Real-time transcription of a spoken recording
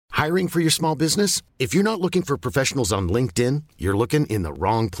Hiring for your small business? If you're not looking for professionals on LinkedIn, you're looking in the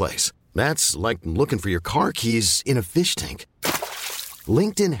wrong place. That's like looking for your car keys in a fish tank.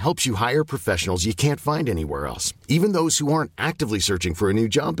 LinkedIn helps you hire professionals you can't find anywhere else, even those who aren't actively searching for a new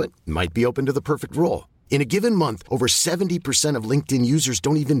job but might be open to the perfect role. In a given month, over 70% of LinkedIn users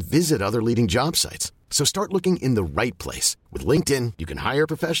don't even visit other leading job sites. So start looking in the right place. With LinkedIn, you can hire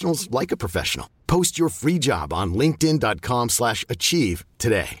professionals like a professional. Post your free job on linkedin.com/achieve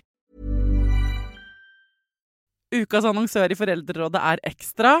today. Ukas annonsør i Foreldrerådet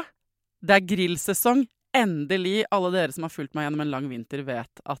Ekstra. Det grillsesong. Endelig, alle dere som har fulgt meg gjennom en lang vinter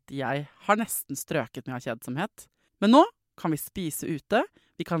vet at jeg har nesten strøket med av kjedsomhet. Men nå kan vi spise ute,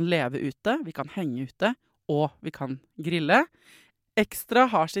 vi kan leve ute, vi kan henge ute, og vi kan grille. Ekstra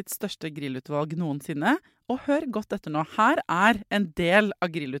har sitt største grillutvalg noensinne, og hør godt etter nå. Her en del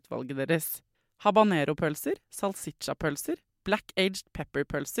av grillutvalget deres. Habanero-pølser, salsiccia-pølser, black-aged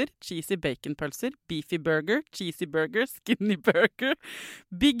pepper-pølser, cheesy bacon-pølser, beefy burger, cheesy burger, skinny burger,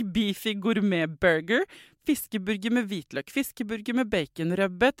 big beefy gourmet-burger, fiskeburger med hvitløk, fiskeburger med bacon,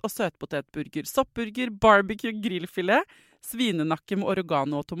 rødbet og søtpotetburger, soppburger, barbecue, grillfilet, svinenakke med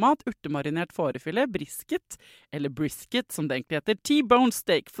oregano og tomat, urtemarinert fårefilet, brisket, eller brisket som det egentlig heter, T-bone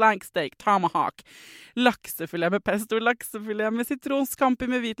steak, flank steak, tomahawk, laksefilet med pesto, laksefilet med sitron, scampi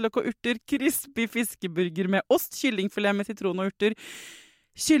med hvitløk og urter, crispy fiskeburger med ost, kyllingfilet med sitron og urter,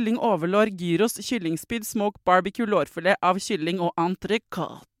 kylling overlår, gyros, kyllingspyd, smoke, barbecue, lårfilet av kylling og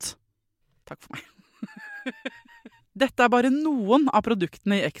entrecôte. Takk for meg. Dette bare noen av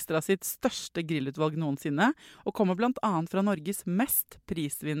produktene i Ekstra sitt største grillutvalg noensinne, og kommer blant annet fra Norges mest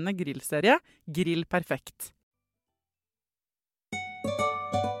prisvinnende grillserie, Grill Perfekt.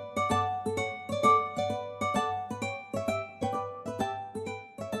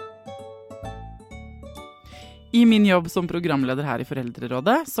 I min jobb som programleder her i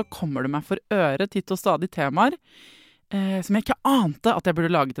Foreldrerådet, så kommer det meg for øre titt og stadig temaer, som jeg ikke ante at jeg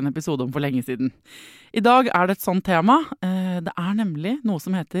burde laget en episode om for lenge siden. I dag det et sånt tema. Det nemlig noe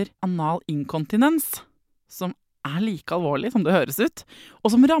som heter anal inkontinens, som like alvorlig som det høres ut,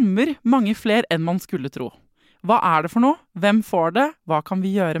 og som rammer mange flere enn man skulle tro. Hva det for noe? Hvem får det? Hva kan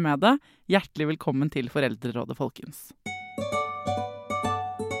vi gjøre med det? Hjertelig velkommen til Foreldrerådet, folkens.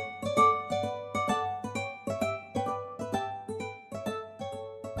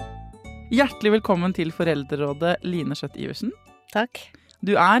 Hjertelig velkommen til Foreldrerådet, Line Skjøtt Iversen. Takk.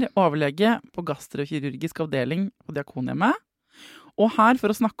 Du overlege på gastrokirurgisk avdeling på Diakonhjemmet. Og her for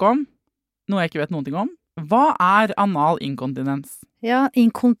å snakke om noe jeg ikke vet noen ting om. Hva anal inkontinens? Ja,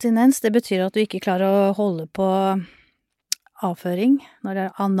 inkontinens, det betyr at du ikke klarer å holde på avføring. Når det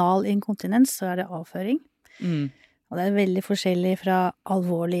anal inkontinens, så det avføring. Og det veldig forskjellig fra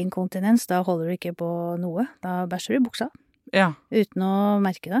alvorlig inkontinens. Da holder du ikke på noe. Da bæsjer du i buksa. Ja. Uten å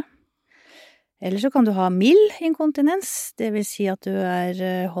merke det. Eller så kan du ha mild inkontinens, det vil si at du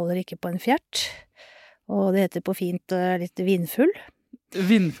holder ikke på en fjert, og det heter på fint litt vindfull.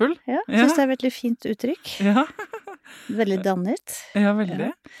 Vindfull? Ja, jeg synes det et veldig fint uttrykk. Ja. Veldig dannet. Ja,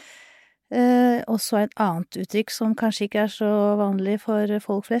 veldig. Ja. Og så et annet uttrykk som kanskje ikke så vanlig for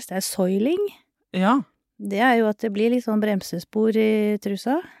folk flest, det soiling. Ja. Det jo at det blir litt sånn bremsespor i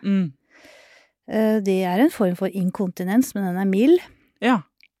trusa. Det en form for inkontinens, men den mild. Ja.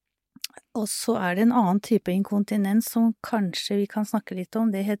 Og så det en annen type inkontinens som kanskje vi kan snakke litt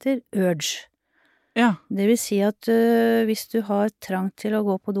om, det heter urge. Ja. Det vil si at hvis du har trang til å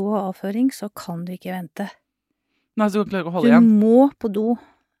gå på do og avføring, så kan du ikke vente. Nei, så du kan klare å holde igjen. Du må på do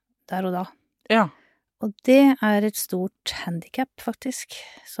der og da. Ja. Og det et stort handicap, faktisk,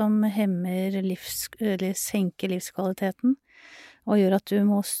 som hemmer eller senker livskvaliteten, og gjør at du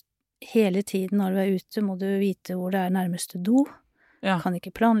må hele tiden når du ute, må du vite hvor det nærmeste do. Ja. Kan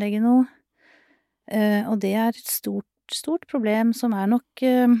ikke planlegge noe. Og det et stort problem som nok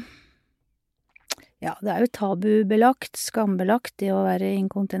ja, det jo tabubelagt, skambelagt det å være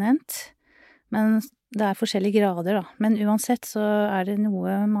inkontinent. Men det forskjellige grader da. Men uansett så det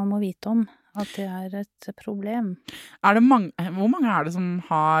noe man må vite om, at det et problem. Det mange, hvor mange det som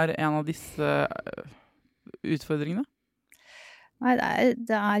har en av disse utfordringene? Nei,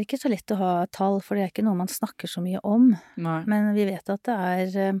 det ikke så lett å ha tall, for det ikke noe man snakker så mye om. Nei. Men vi vet at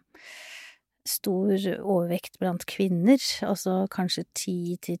det stor overvekt blant kvinner, altså kanskje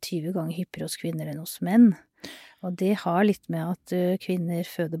 10-20 ganger hyppigere hos kvinner enn hos menn. Og det har litt med at kvinner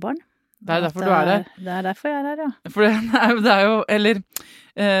føder barn. Det derfor du her. Det derfor jeg her, ja. For det jo, eller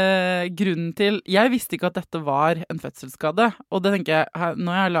grunnen til, jeg visste ikke at dette var en fødselsskade, og det tenker jeg,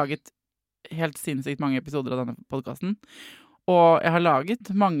 nå har jeg laget helt sinnssykt mange episoder av denne podcasten, og jeg har laget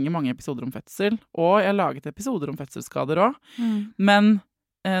mange episoder om fødsel, og jeg har laget episoder om fødselsskader også, men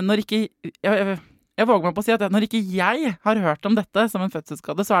når ikke jeg våger meg på å si at når ikke jeg har hørt om dette som en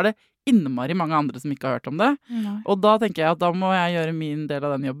fødselsskade, så det innmari mange andre som ikke har hørt om det. Og da tenker jeg at da må jeg gjøre min del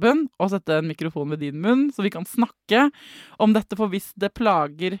av den jobben, og sette en mikrofon ved din munn, så vi kan snakke om dette, for hvis det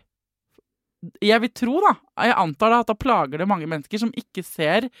plager... Jeg vil tro da, jeg antar da at da plager det mange mennesker som ikke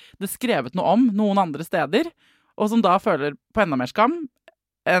ser det skrevet noe om noen andre steder, og som da føler på enda mer skam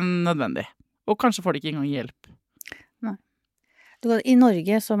enn nødvendig. Og kanskje får de ikke engang hjelp. Nei. I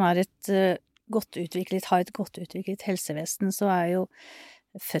Norge, som har et godt utviklet helsevesen, så jo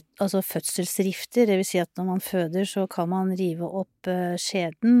fødselsrifter, det vil si at når man føder, så kan man rive opp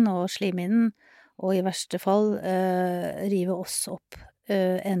skjeden og slimhinnen, og i verste fall rive også opp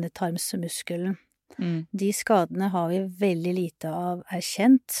endetarmsmuskelen. De skadene har vi veldig lite av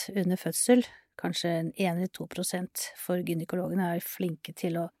erkjent under fødsel, kanskje 1 eller 2%, for gynekologene flinke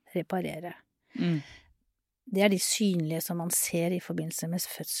til å reparere. Det de synlige som man ser i forbindelse med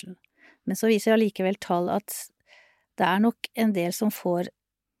fødselen. Men så viser allikevel tall at det nok en del som får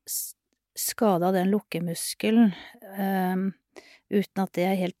skade av den lukkemuskelen uten at det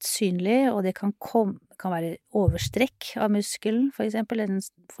helt synlig, og det kan være overstrekk av muskelen, for eksempel, eller den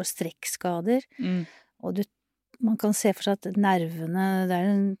får strekkskader. Og man kan se for seg at nervene, det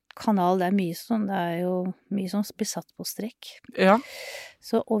en kanal, det mye sånn, det jo mye som blir satt på strekk. Ja.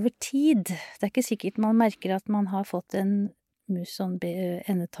 Så over tid, det ikke sikkert man merker at man har fått en sånn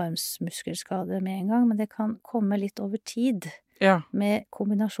endetarmsmuskelskade med en gang, men det kan komme litt over tid, med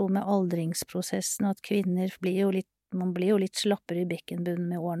kombinasjon med aldringsprosessen, og at kvinner man blir jo litt slappere i bekkenbunnen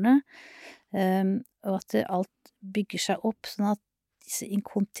med årene, og at alt bygger seg opp, sånn at disse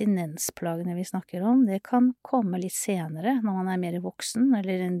inkontinensplagene vi snakker om, det kan komme litt senere, når man mer voksen,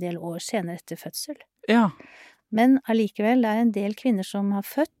 eller en del år senere etter fødsel. Ja. Men allikevel, det en del kvinner som har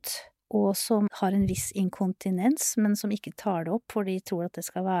født, og som har en viss inkontinens, men som ikke tar det opp, for de tror at det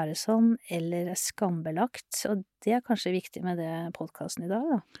skal være sånn, eller skambelagt, og det kanskje viktig med det podcasten i dag,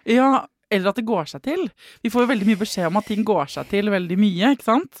 da. Ja, eller at det går seg til. Vi får jo veldig mye beskjed om at ting går seg til veldig mye, ikke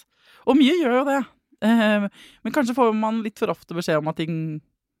sant? Og mye gjør jo det. Men kanskje får man litt for ofte beskjed om at ting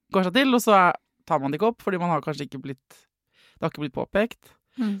går seg til, og så tar man det ikke opp, fordi man har kanskje ikke blitt, det har ikke blitt påpekt.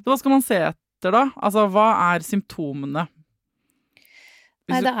 Så hva skal man se etter da? Altså, hva symptomene?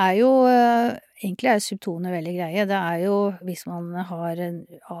 Nei, det jo, egentlig symptomene veldig greie. Det jo, hvis man har en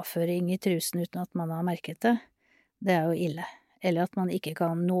avføring i trusen uten at man har merket det, det jo ille. Eller at man ikke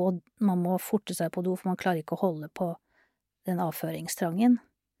kan man må forte seg på do, for man klarer ikke å holde på den avføringstrangen.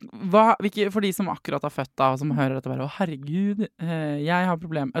 For de som akkurat har født da, og som hører dette bare, å herregud, jeg har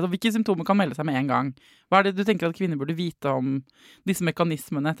problem. Altså, hvilke symptomer kan melde seg med en gang? Hva det du tenker at kvinner burde vite om disse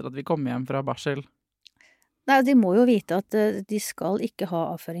mekanismene etter at vi kommer hjem fra barsel? Nei, de må jo vite at de skal ikke ha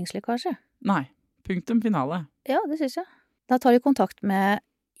avføringslekkasje. Nei, punktum finale. Ja, det synes jeg. Da tar de kontakt med,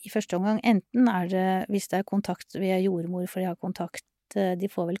 i første omgang, enten det, hvis det kontakt ved jordmor, for de har kontakt, de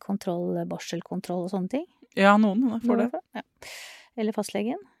får vel barselkontroll og sånne ting. Ja, noen får det. Ja. Eller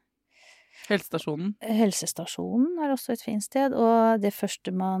fastlegen. Helsestasjonen. Helsestasjonen også et fint sted, og det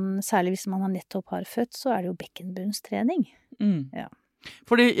første særlig hvis man nettopp har født, så det jo bekkenbunnstrening. Ja.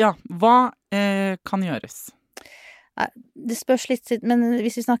 Fordi, hva kan gjøres? Det spørs litt, men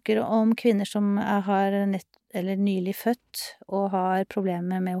hvis vi snakker om kvinner som har eller nylig født og har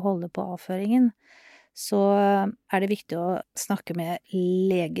problemer med å holde på avføringen, så det viktig å snakke med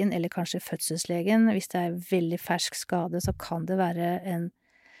legen, eller kanskje fødselslegen. Hvis det veldig fersk skade, så kan det være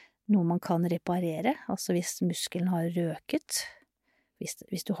noe man kan reparere, altså hvis muskelen har røket.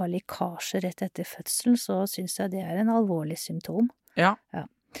 Hvis du har lekkasje rett etter fødselen, så synes jeg det en alvorlig symptom. Ja.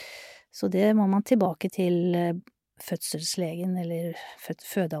 Så det må man tilbake til fødselslegen eller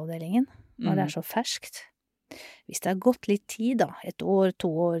fødeavdelingen når det så ferskt. Hvis det har gått litt tid da, 1 år, 2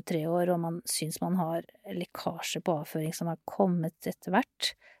 år, 3 år, og man synes man har lekkasje på avføring som har kommet etter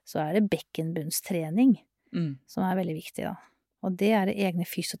hvert, så det bekkenbunnstrening som veldig viktig da. Og det det egne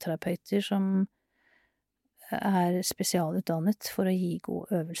fysioterapeuter som spesialutdannet for å gi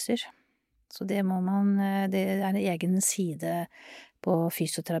gode øvelser. Så det må det en egen side på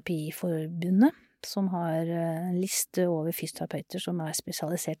Fysioterapiforbundet, som har en liste over fysioterapeuter som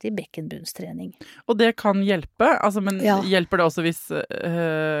spesialisert i bekkenbunnstrening. Og det kan hjelpe? Altså, men hjelper det også hvis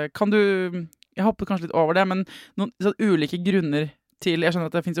kan du, jeg hopper kanskje litt over det, men noen ulike grunner til, jeg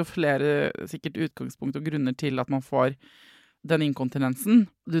skjønner at det finnes jo flere sikkert utgangspunkt og grunner til at man får den inkontinensen.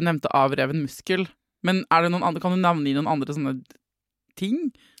 Du nevnte avreven muskel, men det noen andre, kan du navne noen andre sånne ting?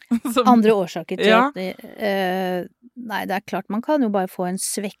 Andre årsaker til at nei, det klart, man kan jo bare få en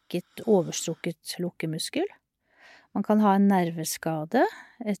svekket, overstrukket lukkemuskel. Man kan ha en nerveskade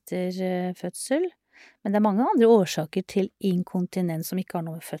etter fødsel. Men det er mange andre årsaker til inkontinens som ikke har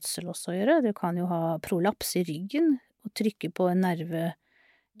noe med fødsel også å gjøre. Du kan jo ha prolaps i ryggen og trykke på en nerve.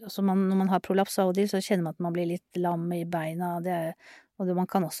 Altså når man har prolaps av og til, så kjenner man at man blir litt lam i beina. Og man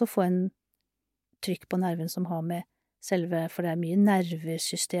kan også få en trykk på nerven som har med selve, for det er mye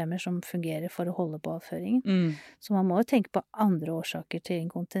nervesystemer som fungerer for å holde på avføringen. Så man må jo tenke på andre årsaker til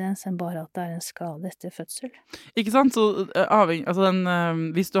inkontinens enn bare at det er en skade etter fødsel. Ikke sant? Så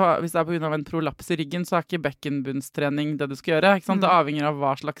hvis det er på grunn av en prolaps i ryggen, så er ikke bekkenbunnstrening det du skal gjøre. Ikke sant? Det avhenger av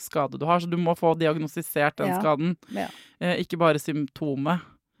hva slags skade du har, så du må få diagnostisert den skaden. Ja. Ikke bare symptomet.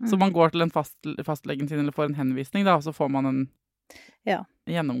 Så man går til en fastlegen sin eller får en henvisning, da, og så får man en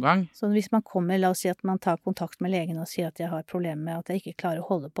gjennomgang. Så hvis man kommer, la oss si at man tar kontakt med legen og sier at jeg har problemer med at jeg ikke klarer å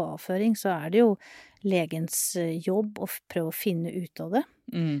holde på avføring, så er det jo legens jobb å prøve å finne ut av det.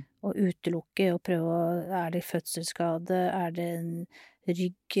 Og utelukke og prøve er det fødselsskade, er det en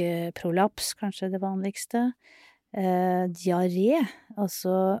ryggprolaps, kanskje det vanligste. Diaré,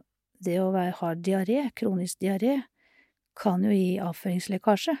 altså det å ha diaré, kronisk diaré, kan jo gi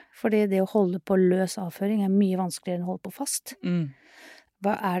avføringslekkasje, fordi det å holde på løs avføring er mye vanskeligere enn å holde på fast.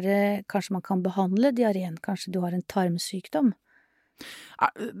 Hva er det, kanskje man kan behandle diareen, kanskje du har en tarmsykdom?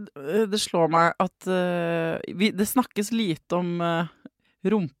 Det slår meg at det snakkes lite om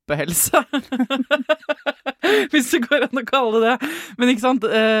rumpehelse, hvis det går an å kalle det det. Men ikke sant,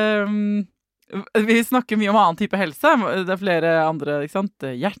 vi snakker mye om annen type helse, det er flere andre, ikke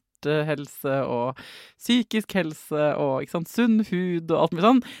sant, helse og psykisk helse og ikke sant, sunn hud og alt mye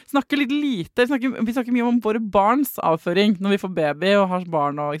sånn. Vi snakker mye om våre barns avføring når vi får baby og har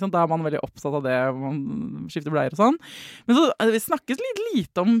barn, og ikke sant, da er man veldig opptatt av det, man skifter bleier og sånn. Men så vi snakkes litt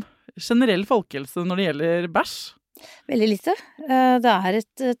lite om generell folkehelse når det gjelder bæsj. Veldig lite. Det er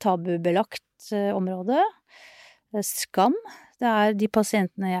et tabubelagt område. Skam. Det er de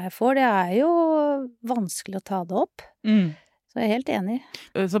pasientene jeg får, det er jo vanskelig å ta det opp. Så jeg er helt enig.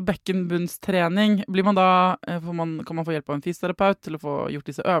 Så bekkenbunnstrening, blir man da, kan man få hjelp av en fysioterapeut til å få gjort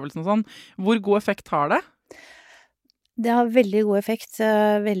disse øvelsene og sånn? Hvor god effekt har det? Det har veldig god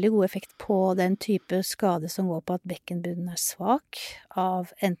effekt på den type skade som går på at bekkenbunnen er svak,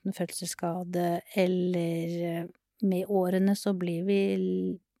 av enten fødselsskade eller med årene så blir vi,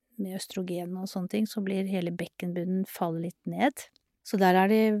 med østrogen og sånne ting, så blir hele bekkenbunnen faller litt ned. Så der har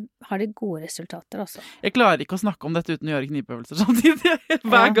de gode resultater, altså. Jeg klarer ikke å snakke om dette uten å gjøre knipeøvelser samtidig.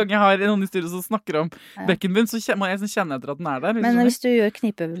 Hver gang jeg har noen i studio som snakker om bekkenbunn, så må jeg kjenne etter at den er der. Men hvis du gjør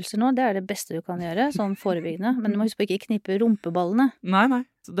knipeøvelser nå, det er det beste du kan gjøre, sånn forebyggende. Men du må huske på ikke knipe rumpeballene. Nei.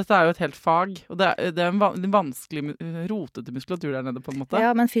 Så dette er jo et helt fag, og det er en vanskelig, rotete muskulatur der nede på en måte.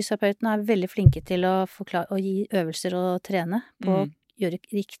 Ja, men fysioterapeutene er veldig flinke til å gi øvelser og trene på å gjøre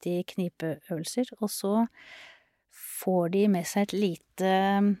riktige knipeøvelser, og så får de med seg et lite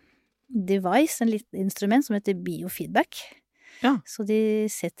device, en liten instrument som heter biofeedback. Ja. Så de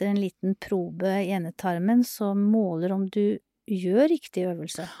setter en liten probe i endetarmen som måler om du gjør riktig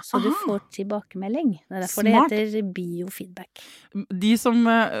øvelse. Så du får tilbakemelding. Det er derfor Smart. det heter biofeedback. De som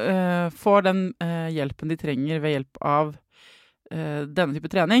får den hjelpen de trenger ved hjelp av denne type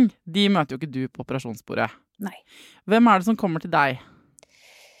trening, de møter jo ikke du på operasjonsbordet. Nei. Hvem er det som kommer til deg?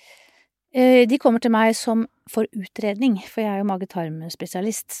 De kommer til meg som for utredning, for jeg er jo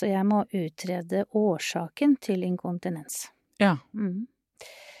mage-tarm-spesialist, så jeg må utrede årsaken til inkontinens. Ja.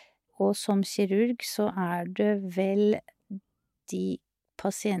 Og som kirurg så er det vel de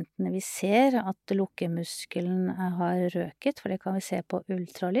pasientene vi ser at lukkemuskelen har røket, for det kan vi se på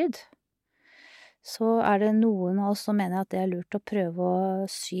ultralyd. Så er det noen av oss som mener at det er lurt å prøve å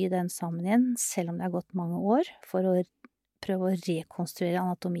sy den sammen igjen, selv om det har gått mange år, for å prøve å rekonstruere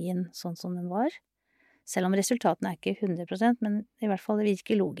anatomien sånn som den var. Selv om resultatene er ikke 100%, men i hvert fall det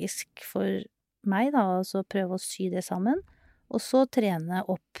virker logisk for meg da, altså prøve å sy det sammen, og så trene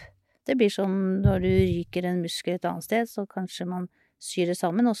opp. Det blir som når du ryker en muskel et annet sted, så kanskje man syr det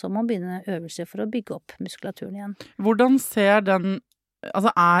sammen, og så må man begynne øvelser for å bygge opp muskulaturen igjen. Hvordan ser den,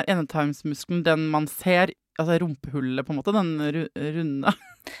 altså er endetarmsmuskelen den man ser, altså rumpehullet på en måte, den runde?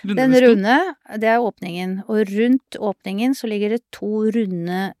 Den runde, det er åpningen, og rundt åpningen så ligger det 2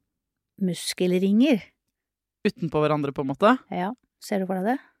 runde muskelringer. Utenpå hverandre på en måte? Ja, ser du for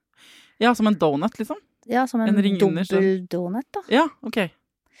deg det? Ja, som en donut liksom? Ja, som en dobbel donut da. Ja, ok.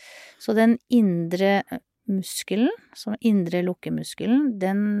 Så den indre muskelen, som indre lukkemuskelen,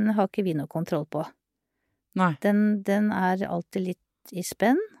 den har ikke vi noe kontroll på. Nei. Den er alltid litt i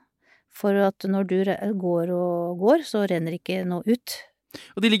spenn, for at når du går, så renner ikke noe ut.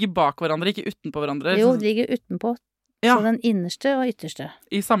 Og de ligger bak hverandre, ikke utenpå hverandre? Jo, de ligger utenpå. Ja. Så den innerste og ytterste.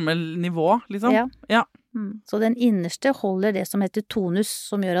 I samme nivå, liksom? Ja. Så den innerste holder det som heter tonus,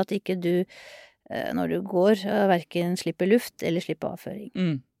 som gjør at ikke du når du går, hverken slipper luft eller slipper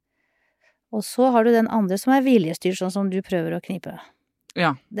avføring. Og så har du den andre som viljestyrt, sånn som du prøver å knipe.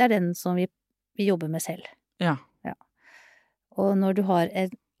 Ja. Det den som vi jobber med selv. Ja. Og når du har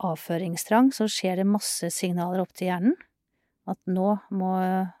en avføringstrang, så skjer det masse signaler opp til hjernen, at nå må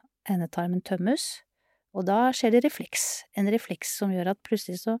endetarmen tømmes, og da skjer det refleks. En refleks som gjør at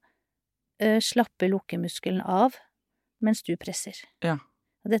plutselig så slapper lukkemuskelen av, mens du presser. Ja.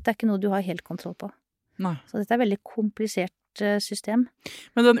 Og dette ikke noe du har helt kontroll på. Nei. Så dette veldig komplisert system.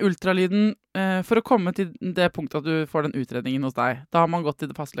 Men den ultralyden, for å komme til det punktet at du får den utredningen hos deg, da har man gått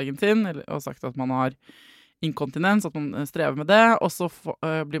til fastlegen sin og sagt at man har inkontinens, at man strever med det, og så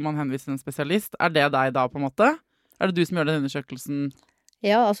blir man henvist til en spesialist. Det deg da, på en måte? Det du som gjør den undersøkelsen?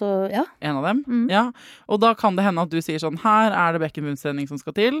 Ja, altså, ja. En av dem? Ja. Og da kan det hende at du sier sånn, her det bekkenbunnstrening som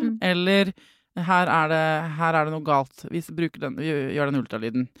skal til, eller her det noe galt. Vi gjør den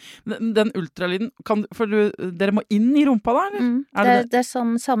ultralyden. Den ultralyden, dere må inn i rumpa da, eller? Det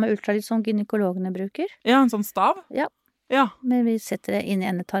sånn samme ultralyd som gynekologene bruker. Ja, en sånn stav? Ja. Men vi setter det inn i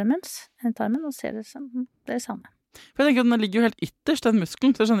endetarmen og ser det som det samme. For jeg tenker at den ligger jo helt ytterst, den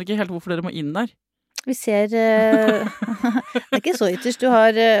muskelen, så jeg skjønner ikke helt hvorfor dere må inn der. Vi ser, det ikke så ytterst, du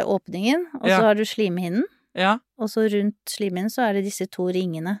har åpningen, og så har du slimhinnen, og så rundt slimhinnen så det disse to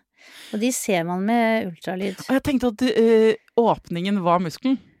ringene. Og de ser man med ultralyd. Og jeg tenkte at åpningen var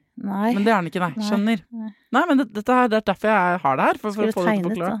muskelen. Nei. Men det den ikke, nei. Skjønner. Nei, men det derfor jeg har det her, for å få det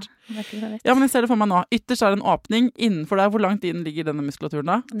forklart. Ja, men jeg ser det for meg nå. Ytterst en åpning innenfor deg. Hvor langt inn ligger denne muskulaturen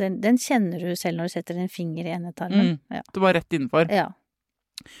da? Den kjenner du selv når du setter en finger i endetarmen. Du var rett innenfor. Ja.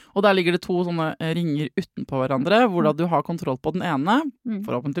 Og der ligger det to sånne ringer utenpå hverandre, hvor da du har kontroll på den ene,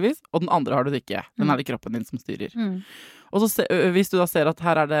 forhåpentligvis, og den andre har du ikke. Den det kroppen din som styrer. Og så hvis du da ser at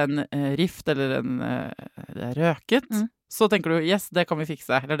her det en rift, eller det røket, så tenker du, yes, det kan vi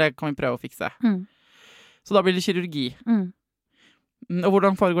fikse, eller det kan vi prøve å fikse. Så da blir det kirurgi. Og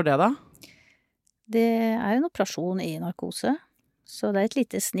hvordan foregår det da? Det en operasjon i narkose, så det et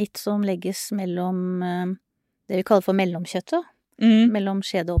lite snitt som legges mellom det vi kaller for mellomkjøttet, mellom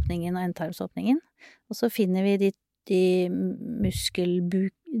skjedeåpningen og endetarmsåpningen. Og så finner vi de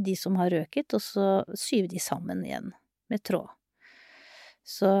muskelbuk, de som har røket, og så syr de sammen igjen med tråd.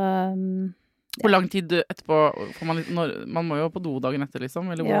 Så Hvor lang tid etterpå får man må jo på do dagen etter, liksom?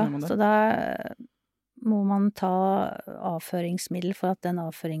 Eller ja, så da må man ta avføringsmiddel for at den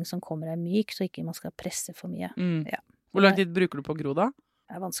avføringen som kommer myk, så ikke man skal presse for mye. Ja. Hvor lang tid bruker du på å gro da?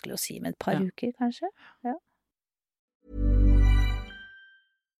 Det vanskelig å si, med et par uker kanskje. Ja.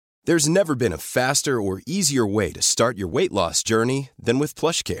 There's never been a faster or easier way to start your weight loss journey than with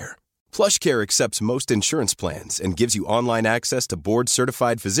PlushCare. PlushCare accepts most insurance plans and gives you online access to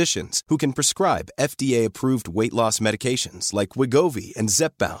board-certified physicians who can prescribe FDA-approved weight loss medications like Wegovy and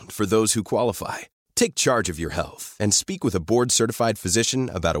Zepbound for those who qualify. Take charge of your health and speak with a board-certified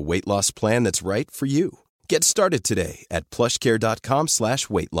physician about a weight loss plan that's right for you. Get started today at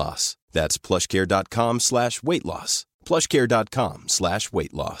plushcare.com/weightloss. That's plushcare.com/weightloss.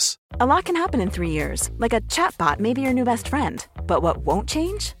 plushcare.com/weightloss. A lot can happen in 3 years, like a chatbot may be your new best friend. But what won't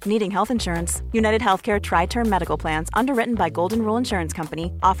change? Needing health insurance. United Healthcare Tri-Term Medical Plans, underwritten by Golden Rule Insurance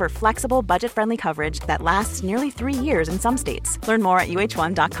Company, offer flexible, budget-friendly coverage that lasts nearly 3 years in some states. Learn more at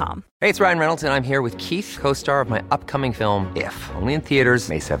uh1.com. Hey, it's Ryan Reynolds, and I'm here with Keith, co-star of my upcoming film, If, only in theaters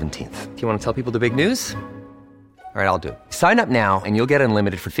May 17th. Do you want to tell people the big news? All right, I'll do it. Sign up now and you'll get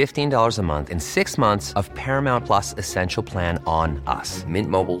unlimited for $15 a month and 6 months of Paramount Plus Essential Plan on us.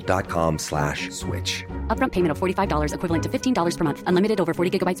 MintMobile.com/switch. Upfront payment of $45 equivalent to $15 per month. Unlimited over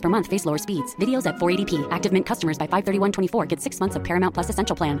 40 gigabytes per month. Face lower speeds. Videos at 480p. Active Mint customers by 531.24 get 6 months of Paramount Plus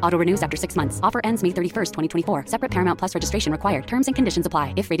Essential Plan. Auto renews after 6 months. Offer ends May 31st, 2024. Separate Paramount Plus registration required. Terms and conditions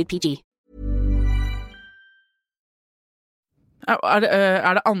apply if rated PG.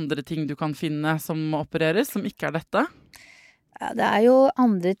 Det andre ting du kan finne som må opereres, som ikke dette? Ja, det jo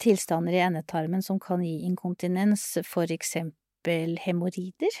andre tilstander i endetarmen som kan gi inkontinens, for eksempel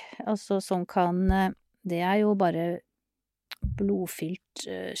hemorrider. Altså som kan, det jo bare blodfylt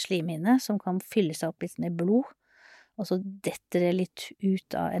slimhinne som kan fylle seg opp litt med blod, og så detter det litt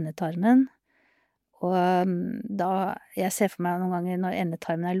ut av endetarmen. Og da, jeg ser for meg noen ganger når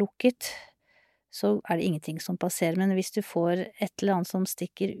endetarmen lukket, så det ingenting som passerer, men hvis du får et eller annet som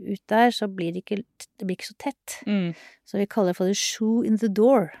stikker ut der, så blir det blir ikke så tett. Så vi kaller det for the shoe in the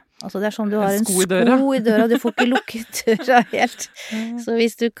door. Altså det sånn du har en sko i døra, og du får ikke lukket døra helt. Så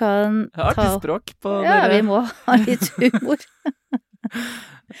hvis du kan ta... Artig språk på dere. Ja, vi må ha litt humor.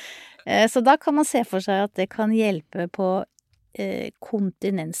 Så da kan man se for seg at det kan hjelpe på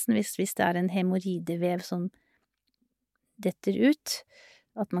kontinensen, hvis det en hemorridevev som detter ut,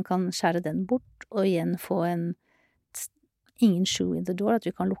 at man kan skjære den bort, å igjen få ingen shoe in the door, at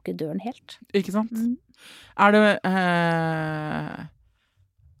du kan lukke døren helt. Ikke sant?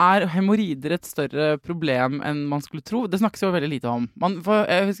 Er hemorrider et større problem enn man skulle tro? Det snakkes jo veldig lite om.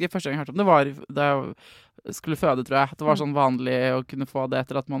 Jeg husker første gang jeg hørte om det var da jeg skulle føde, tror jeg. At det var sånn vanlig å kunne få det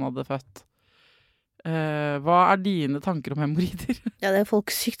etter at man hadde født. Hva er dine tanker om hemorrider? Ja, det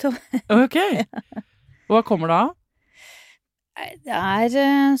folkesykdom. Ok. Hva kommer da?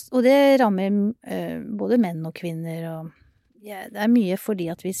 Og det rammer både menn og kvinner, og det mye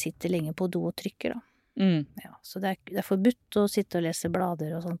fordi at vi sitter lenge på do og trykker, da. Ja, så det er forbudt å sitte og lese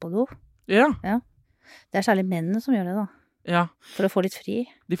blader og sånn på do. Ja. Det er særlig mennene som gjør det, da. Ja. For å få litt fri.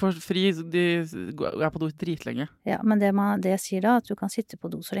 De får fri, de er på do dritlenge. Ja, men det jeg sier da, at du kan sitte på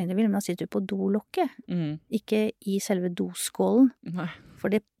do så lenge du vil, men da sitter du på dolokket, ikke i selve doskålen. Nei.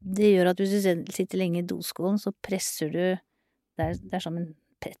 For det gjør at hvis du sitter lenge i doskålen, så presser du, det er som en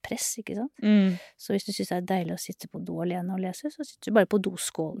press, ikke sant? Så hvis du synes det er deilig å sitte på do alene og lese, så sitter du bare på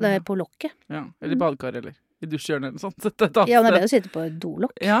doskål, det på lokket. Ja, eller i badekar, eller i dusjhjørnet, eller sånt. Ja, men det er bedre å sitte på et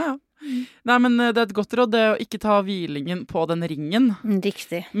dolokk. Ja. Nei, men det er et godt råd, det å ikke ta hvilingen på den ringen.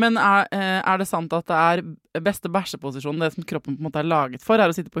 Riktig. Men er det sant at det er beste bæsjeposisjonen, det som kroppen på en måte er laget for,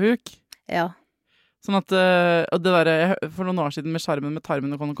 er å sitte på huk? Ja. Sånn at, og det der, for noen år siden med skjermen med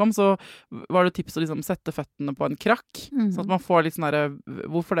tarmen og kom, så var det tips å liksom sette føttene på en krakk, sånn at man får litt sånn der,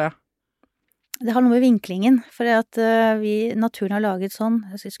 hvorfor det? Det har noe med vinklingen, for at naturen har laget sånn,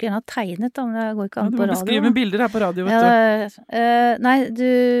 jeg skulle gjerne ha tegnet da, men det går ikke an på radio. Du må beskrive med bilder her på radio, vet du. Nei,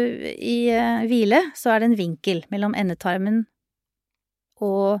 i hvile så er det en vinkel mellom endetarmen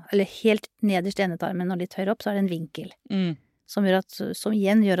eller helt nederst i endetarmen og litt høyere opp, så er det en vinkel. Som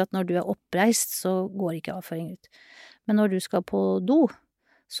igjen gjør at når du er oppreist, så går ikke avføring ut. Men når du skal på do,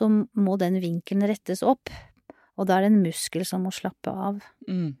 så må den vinkelen rettes opp, og da er det en muskel som må slappe av.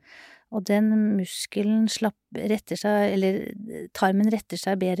 Og den muskelen tarmen retter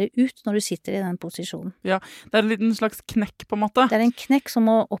seg bedre ut når du sitter i den posisjonen. Ja, det er en liten slags knekk på en måte. Det er en knekk som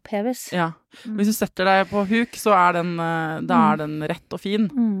må oppheves. Ja, hvis du setter deg på huk, så er den rett og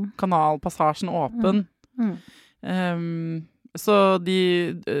fin. Kanalpassasjen åpen. Så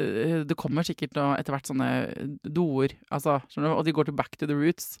det kommer sikkert etter hvert sånne doer, altså, skjønner du, og de går til back to the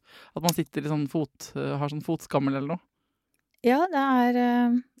roots. At man sitter i har sånn fotskammel eller noe. Ja,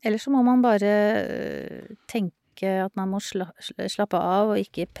 ellers så må man bare tenke at man må slappe av og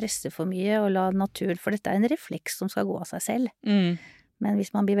ikke presse for mye og la naturen, for dette er en refleks som skal gå av seg selv. Men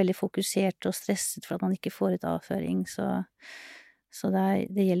hvis man blir veldig fokusert og stresset for at man ikke får ut avføring, så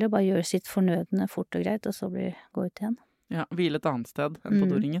det gjelder jo bare å gjøre sitt fornødne fort og greit, og så gå ut igjen. Ja, hvile et annet sted enn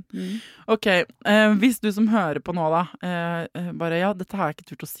på doringen. Ok, hvis du som hører på nå da, dette har jeg ikke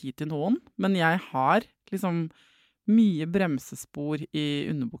turt å si til noen, men jeg har liksom mye bremsespor i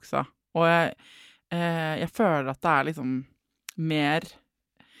underbuksa, og jeg føler at det er liksom mer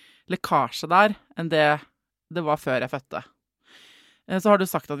lekkasje der enn det var før jeg fødte. Så har du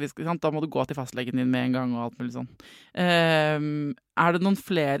sagt at da må du gå til fastlegen din med en gang og alt mulig sånn. Er det noen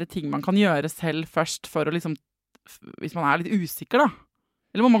flere ting man kan gjøre selv først for å liksom, hvis man er litt usikker da?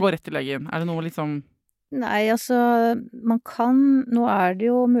 Eller må man gå rett til legen? Er det noe liksom... Nei, altså, nå er det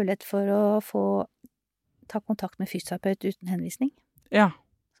jo mulighet for å ta kontakt med fysioterapeut uten henvisning. Ja.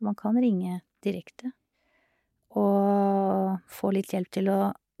 Så man kan ringe direkte og få litt hjelp til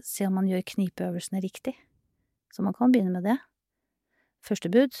å se om man gjør knipeøvelsene riktig. Så man kan begynne med det. Første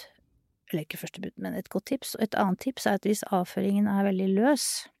bud, eller ikke første bud, men et godt tips. Og et annet tips er at hvis avføringen er veldig løs,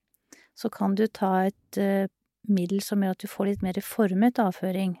 så kan du ta et middel som gjør at du får litt mer formet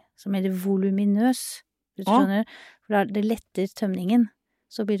avføring, som er voluminøs. Du skjønner? For det letter tømningen.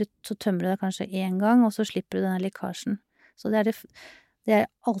 Så tømmer du deg kanskje en gang, og så slipper du denne lekkasjen. Så det er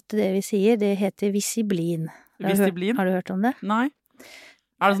alltid det vi sier, det heter Visiblin. Visiblin? Har du hørt om det? Nei.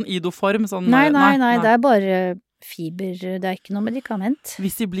 Er det sånn idoform? Nei, det er bare fiber, det er ikke noe medikament.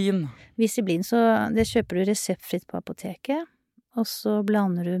 Visiblin. Visiblin, så det kjøper du reseptfritt på apoteket, og så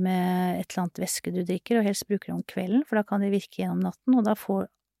blander du med et eller annet væske du drikker, og helst bruker det om kvelden, for da kan det virke gjennom natten, og da får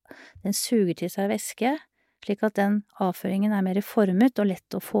den suger til seg væske, slik at den avføringen er mer formet og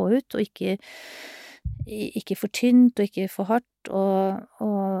lett å få ut, og ikke for tynt og ikke for hardt,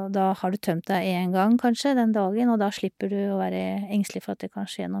 og da har du tømt deg en gang kanskje den dagen, og da slipper du å være engstelig for at det kan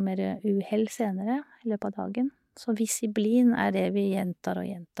skje noe mer uhell senere i løpet av dagen. Så Visiblin er det vi gjentar og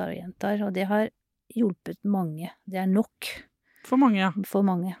gjentar og gjentar, og det har hjulpet mange. Det er nok. For mange, ja. For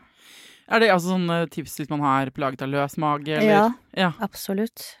mange. Er det altså sånne tips hvis man har plaget av løs mage, eller? Ja,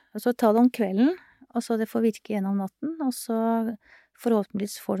 absolutt. Så ta det om kvelden, og så det får virke gjennom natten, og så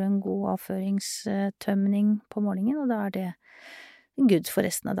forhåpentligvis får du en god avføringstømning på morgenen, og da er det good for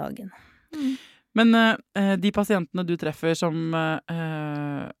resten av dagen. Men de pasientene du treffer som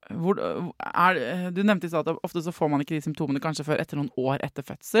du nevnte i stad at ofte så får man ikke de symptomene kanskje før etter noen år etter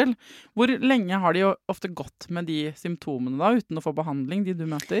fødsel. Hvor lenge har de jo ofte gått med de symptomene da, uten å få behandling, de du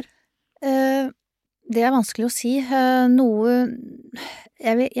møter? Det er vanskelig å si.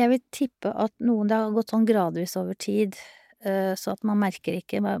 Jeg vil tippe at noen det har gått sånn gradvis over tid, så at man merker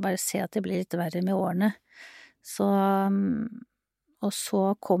ikke, bare se at det blir litt verre med årene. Så, og så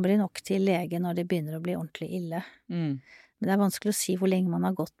kommer de nok til lege når det begynner å bli ordentlig ille. Men det er vanskelig å si hvor lenge man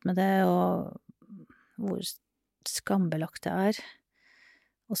har gått med det, og hvor skambelagt det er.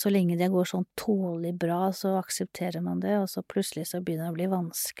 Og så lenge det går sånn tålelig bra, så aksepterer man det, og så plutselig så begynner det å bli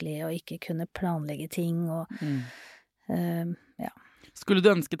vanskelig å ikke kunne planlegge ting, og ja. Skulle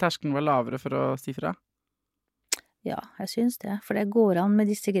du ønske terskelen var lavere for å si fra? Ja, jeg synes det. For det går an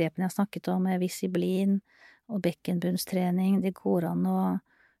med disse grepene jeg snakket om, med visiblin og bekkenbunnstrening. Det går an å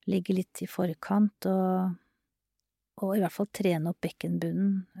ligge litt i forkant og i hvert fall trene opp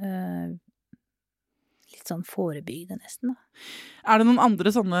bekkenbunnen. Litt sånn forebyggende nesten, da. Er det noen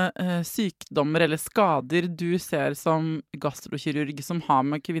andre sånne sykdommer eller skader du ser som gastrokirurg som har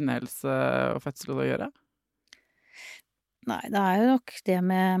med kvinnehelse og fødsel å gjøre? Nei, det er jo nok det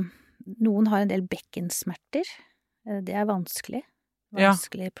med noen har en del bekkensmerter. Det er vanskelig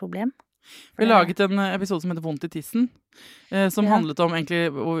problem. Vi laget en episode som heter Vondt i tissen, som handlet om egentlig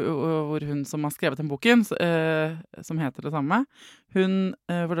hvor hun som har skrevet den boken, som heter det samme, hun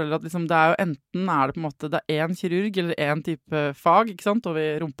forteller at liksom, det er jo enten det på en måte, det er en kirurg eller en type fag, ikke sant,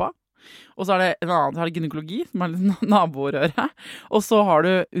 over rumpa, og så det en annen, så det gynekologi, som litt naborøret, og så har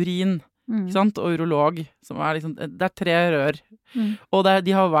du urin, ikke sant, og urolog, som liksom, det er 3 rør, og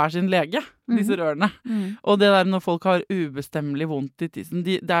de har hver sin lege, disse rørene. Og det der når folk har ubestemmelig vondt i tissen,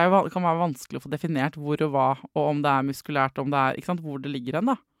 det kan være vanskelig å få definert hvor og hva, og om det er muskulært, om det er, ikke sant, hvor det ligger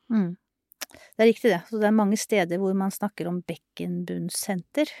hen da. Det er riktig det. Så det er mange steder hvor man snakker om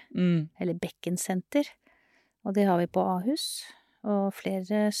bekkenbunnsenter, eller bekkensenter, og det har vi på Ahus, og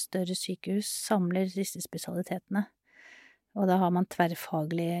flere større sykehus samler disse spesialitetene. Og da har man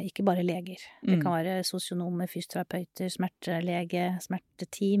tverrfaglige, ikke bare leger. Det kan være sosionomer, fysioterapeuter, smertelege,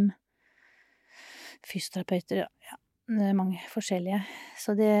 smerteteam, fysioterapeuter, ja, det er mange forskjellige.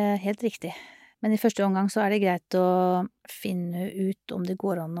 Så det er helt riktig. Men i første omgang så det greit å finne ut om det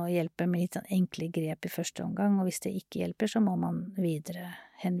går an å hjelpe med litt enkle grep i første omgang, og hvis det ikke hjelper, så må man videre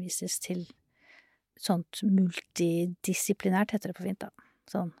henvises til sånt multidisiplinært, heter det på fint da.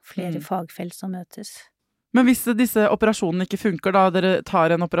 Sånn flere fagfelt som møtes. Men hvis disse operasjonene ikke funker, da dere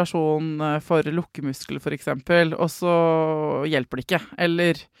tar en operasjon for lukkemuskler for eksempel, og så hjelper det ikke,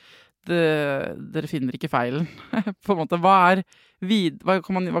 eller dere finner ikke feilen, på en måte, hva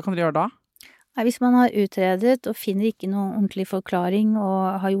kan dere gjøre da? Nei, hvis man har utredet og finner ikke noen ordentlig forklaring,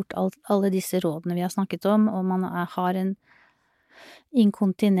 og har gjort alle disse rådene vi har snakket om, og man har en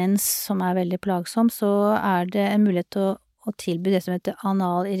inkontinens som veldig plagsom, så det en mulighet til å tilby det som heter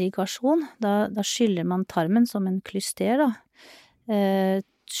anal irrigasjon. Da skyller man tarmen som en klyster, da.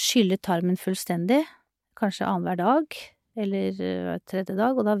 Skyller tarmen fullstendig, kanskje annenhver dag, eller tredje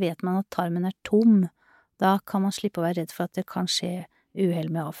dag, og da vet man at tarmen tom. Da kan man slippe å være redd for at det kan skje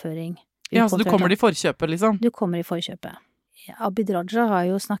uhell med avføring. Ja, så du kommer i forkjøpet, liksom? Du kommer i forkjøpet. Abid Raja har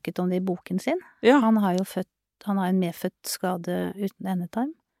jo snakket om det i boken sin. Ja. Han har en medfødt skade uten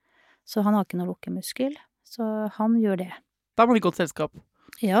endetarm, så han har ikke noe lukkemuskel, så han gjør det. Da er man i godt selskap.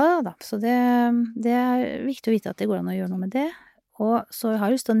 Ja da, så det er viktig å vite at det går an å gjøre noe med det. Og så har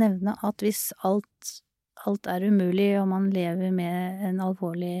jeg lyst til å nevne at hvis alt umulig og man lever med en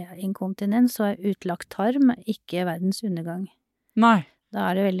alvorlig inkontinens, så utlagt tarm ikke verdens undergang. Nei. Da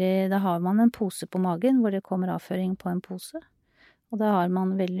har man en pose på magen hvor det kommer avføring på en pose. Og da har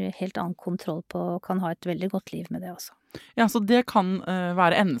man helt annen kontroll på og kan ha et veldig godt liv med det også. Ja, så det kan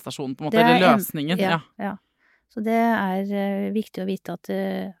være endestasjonen på en måte, eller løsningen. Ja. Så det viktig å vite at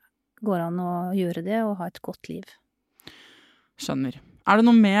det går an å gjøre det og ha et godt liv. Skjønner. Det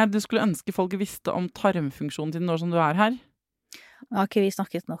noe mer du skulle ønske folk visste om tarmfunksjonen din nå som du her? Har ikke vi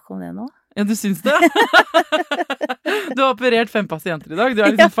snakket nok om det nå? Ja, du syns det? Du har operert 5 pasienter i dag. Du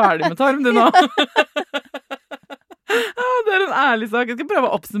liksom ferdig med tarm, du nå. Det en ærlig sak. Jeg skal prøve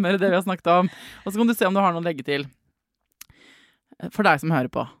å oppsummere det vi har snakket om. Og så kan du se om du har noe å legge til. For deg som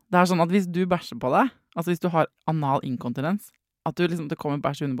hører på. Det sånn at hvis du bæsjer på deg, altså hvis du har anal inkontinens, at det kommer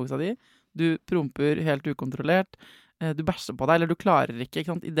bæsj i underbuksa di, du promper helt ukontrollert, du bæsjer på deg, eller du klarer ikke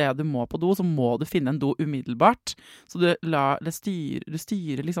sant? I det du må på do, så må du finne en do umiddelbart. Så du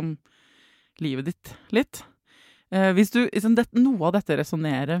styrer liksom livet ditt litt. Hvis noe av dette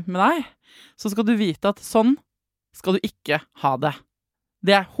resonerer med deg, så skal du vite at sånn skal du ikke ha det.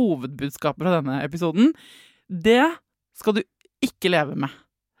 Det hovedbudskapet fra denne episoden. Det skal du ikke leve med.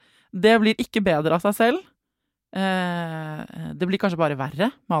 Det blir ikke bedre av seg selv. Det blir kanskje bare verre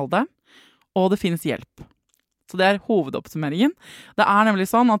med alderen. Og det finnes hjelp. Så det hovedoppsummeringen. Det nemlig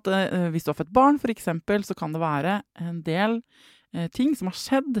sånn at hvis du har født barn, for eksempel, så kan det være en del ting som har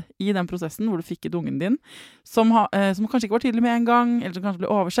skjedd i den prosessen hvor du fikk ut ungen din, som kanskje ikke var tydelig med en gang, eller som kanskje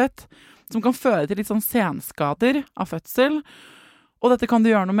ble oversett, som kan føre til litt sånn senskader av fødsel. Og dette kan du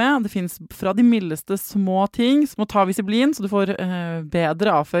gjøre noe med. Det finnes fra de mildeste små ting, som å ta Visiblin, så du får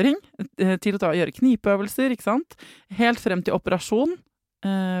bedre avføring, til å gjøre knipeøvelser, ikke sant? Helt frem til operasjon,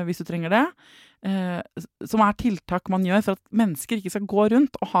 hvis du trenger det, som tiltak man gjør for at mennesker ikke skal gå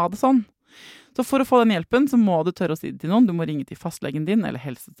rundt og ha det sånn. Så for å få den hjelpen, så må du tørre å si det til noen. Du må ringe til fastlegen din, eller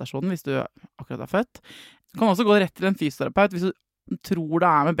helsestasjonen, hvis du akkurat har født. Du kan også gå rett til en fysioterapeut, hvis du tror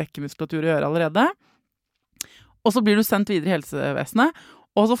det med bekkenmuskulatur å gjøre allerede. Og så blir du sendt videre i helsevesenet,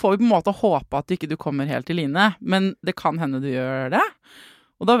 og så får vi på en måte håpe at du ikke kommer helt til line, men det kan hende du gjør det.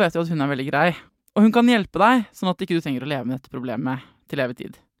 Og da vet du at hun veldig grei. Og hun kan hjelpe deg, sånn at ikke du trenger å leve med dette problemet til evig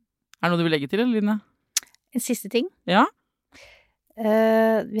tid. Det noe du vil legge til, eller Line? En siste ting. Ja?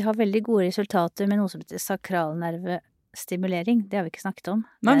 Vi har veldig gode resultater med noe som heter sakralnervestimulering. Det har vi ikke snakket om.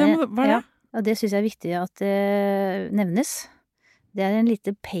 Nei, hva det? Ja, og det synes jeg viktig at det nevnes. Det en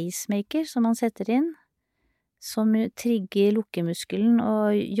lite pacemaker som man setter inn, som trigger lukkemuskelen,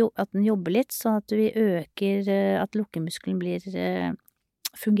 og at den jobber litt, sånn at vi øker at lukkemuskelen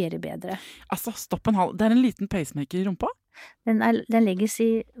fungerer bedre. Altså, stopp en halv. Det en liten pacemaker i rumpa? Den legges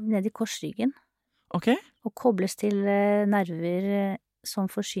ned i korsryggen. Ok. Og kobles til nerver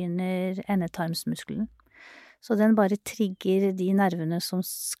som forsyner endetarmsmuskelen. Så den bare trigger de nervene som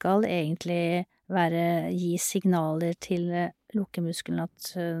skal egentlig gi signaler til lukkemuskelen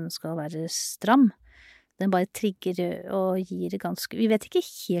at den skal være stram. Den bare trigger og gir ganske... Vi vet ikke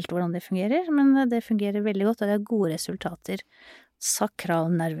helt hvordan det fungerer, men det fungerer veldig godt, og det gode resultater.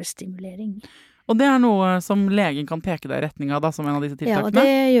 Sakralnervestimulering. Og det noe som legen kan peke deg i retning av, da, som en av disse tiltakene? Ja, og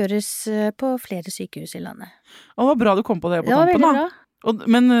det gjøres på flere sykehus i landet. Og det var bra du kom på det på tampen, da. Og,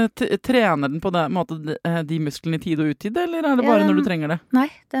 men trener den på det, måte, de musklene i tid og uttid, eller det bare når du trenger det? Nei,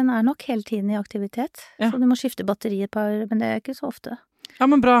 den nok hele tiden i aktivitet. Ja. Så du må skifte batteri et par, men det ikke så ofte. Ja,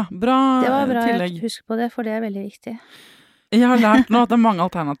 men bra det var bra tillegg. Husk på det, for det veldig viktig. Jeg har lært nå at det mange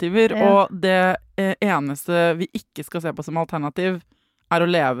alternativer, ja. Og det eneste vi ikke skal se på som alternativ, å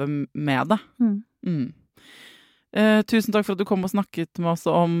leve med det. Tusen takk for at du kom og snakket med oss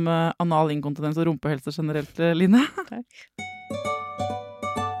om anal inkontinens og rumpehelse generelt, Line. Takk.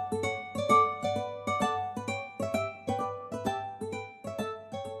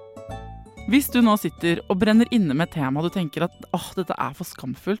 Hvis du nå sitter og brenner inne med et tema, og du tenker at dette for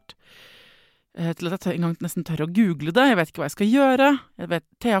skamfullt, til at jeg en gang nesten tør å google det, jeg vet ikke hva jeg skal gjøre, jeg vet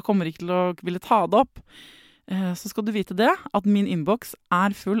Thea kommer ikke til å ville ta det opp, så skal du vite det, at min inbox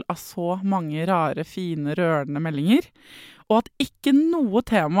full av så mange rare, fine, rørende meldinger, og at ikke noe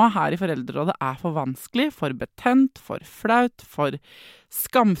tema her i Foreldrerådet for vanskelig, for betent, for flaut, for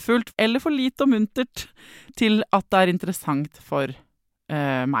skamfullt, eller for lite og muntert til at det interessant for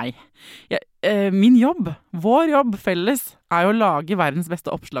meg. Min jobb, vår jobb felles, å lage verdens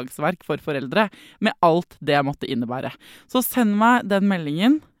beste oppslagsverk for foreldre, med alt det måtte innebære. Så send meg den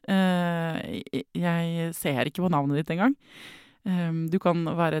meldingen. Jeg ser ikke på navnet ditt engang. Du kan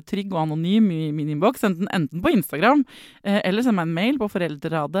være trygg og anonym i min inbox, enten på Instagram, eller send meg en mail på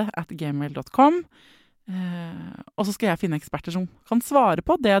foreldreradet@gmail.com. Og så skal jeg finne eksperter som kan svare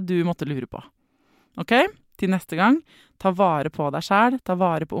på det du måtte lure på. Ok? Til neste gang, ta vare på deg selv, ta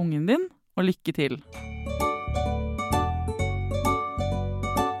vare på ungen din, og lykke til.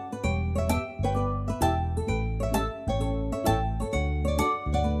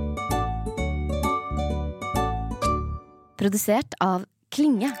 Produsert av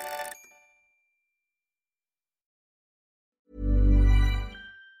Klinge.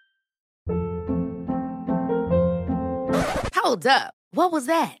 Hold up. What was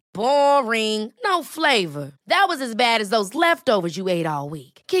that? Boring. No flavor. That was as bad as those leftovers you ate all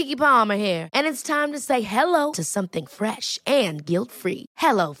week. Keke Palmer here, and it's time to say hello to something fresh and guilt-free.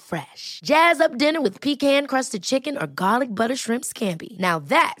 Hello Fresh. Jazz up dinner with pecan-crusted chicken or garlic butter shrimp scampi. Now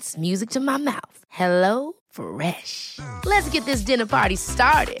that's music to my mouth. Hello Fresh. Let's get this dinner party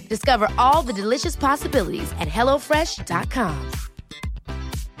started. Discover all the delicious possibilities at HelloFresh.com.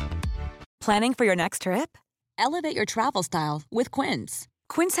 Planning for your next trip? Elevate your travel style with Quince.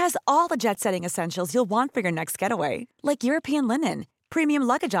 Quince has all the jet-setting essentials you'll want for your next getaway, like European linen, premium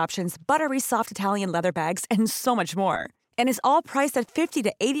luggage options, buttery soft Italian leather bags, and so much more. And is all priced at 50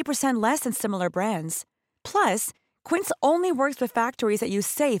 to 80% less than similar brands. Plus, Quince only works with factories that use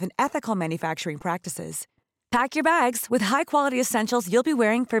safe and ethical manufacturing practices. Pack your bags with high-quality essentials you'll be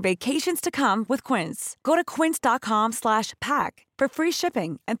wearing for vacations to come with Quince. Go to quince.com/pack for free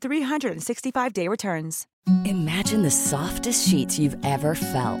shipping and 365-day returns. Imagine the softest sheets you've ever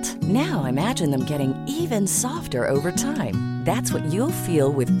felt. Now imagine them getting even softer over time. That's what you'll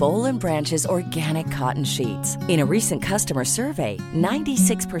feel with Boll & Branch's organic cotton sheets. In a recent customer survey,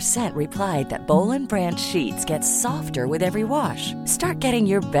 96% replied that Boll & Branch sheets get softer with every wash. Start getting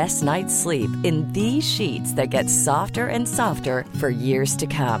your best night's sleep in these sheets that get softer and softer for years to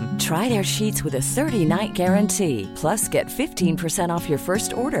come. Try their sheets with a 30-night guarantee. Plus, get 15% off your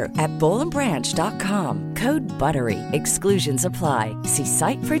first order at bollandbranch.com. Code BUTTERY. Exclusions apply. See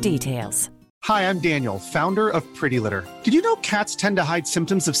site for details. Hi, I'm Daniel, founder of Pretty Litter. Did you know cats tend to hide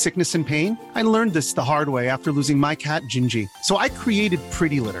symptoms of sickness and pain? I learned this the hard way after losing my cat, Gingy. So I created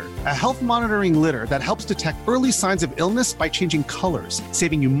Pretty Litter, a health monitoring litter that helps detect early signs of illness by changing colors,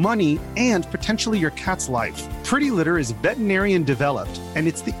 saving you money and potentially your cat's life. Pretty Litter is veterinarian developed, and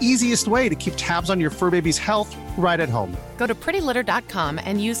it's the easiest way to keep tabs on your fur baby's health right at home. Go to prettylitter.com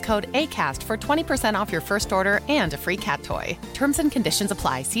and use code ACAST for 20% off your first order and a free cat toy. Terms and conditions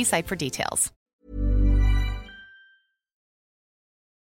apply. See site for details.